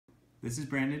This is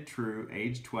Brandon True,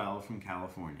 age 12, from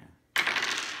California.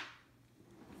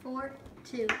 4,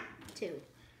 2, 2.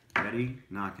 Ready?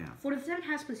 Knockout. 4 to the 7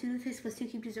 halves plus 2 to the 5th plus 2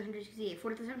 cubed is 168.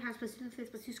 4 to the 7 halves plus 2 to the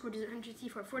 5th plus 2 squared is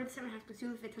 164. 4 to the 7 halves plus 2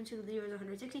 to the 5th times 2 to the 0 is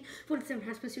 160. 4 to the 7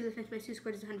 halves plus 2 to the 5th minus 2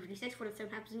 squared is 156. 4 to the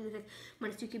 7 halves plus 2 to the 5th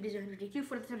minus 2 cubed is 152.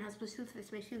 4 to the 7 halves plus 2 to the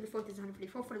 5th minus 2 to the 4th is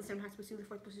 144. 4 to the 7 halves plus 2 to the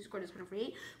 4th plus 2 squared is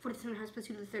 148. 4 to the 7 halves plus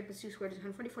 2 to the 3rd plus 2 squared is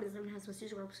 140. 4 to the 7 halves plus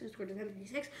 2 squared plus 2 squared is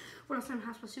 156. 4 to the 7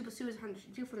 halves plus 2 plus 2 is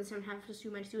 102. 4 to the 7 halves plus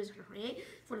 2 minus 2 is 128.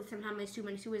 4 to the 7 halves minus 2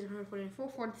 minus 2 is 144.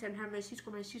 4 to the 7 halves minus 2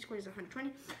 squared minus 2 squared is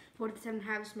 120. 4 to the 7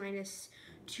 halves minus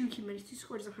 2 cubed minus 2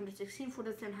 squared is 116. 4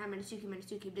 to the 7 half minus 2 cubed minus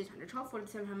 2 cubed is 112. 4 to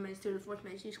the 7 half minus 2 to the 4th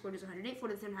minus 2 squared is 108. 4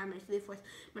 to the 7 half minus 2 to the 4th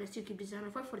minus 2 cubed is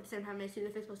 104. 4 to the 7 half minus 2 to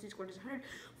the 5th plus 2 squared is 100.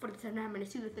 4 to the 7 half minus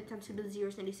 2 to the 5th times 2 to the 0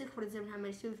 is 96. 4 to the 7 half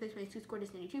minus 2 to the 5th minus 2 squared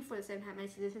is 92. 4 to the 7 half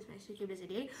minus 2 to the 5th minus 2 cubed is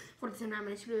 88. 4 to the 7 half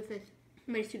minus 2 to the 5th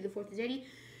minus 2 to the 4th is 80.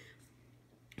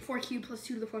 4 cubed plus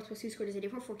 2 to the 4th plus 2 squared is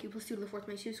 84. 4 cubed plus 2 to the 4th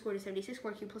minus 2 squared is 76.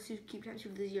 4 cubed plus 2 cubed times 2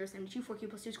 to the 0 is 72. 4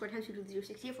 cubed plus 2 squared times 2 to the 0 is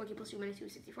 68. 4 cubed plus 2 minus 2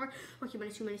 is 64. 4 cubed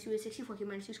minus 2 minus 2 is 60. 4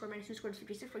 cubed minus 2 squared minus 2 squared is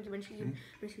 56. 4 cubed minus 2 cubed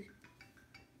minus 2.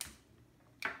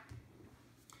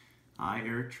 I,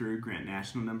 Eric True, grant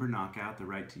national number knockout the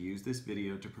right to use this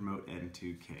video to promote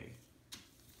N2K.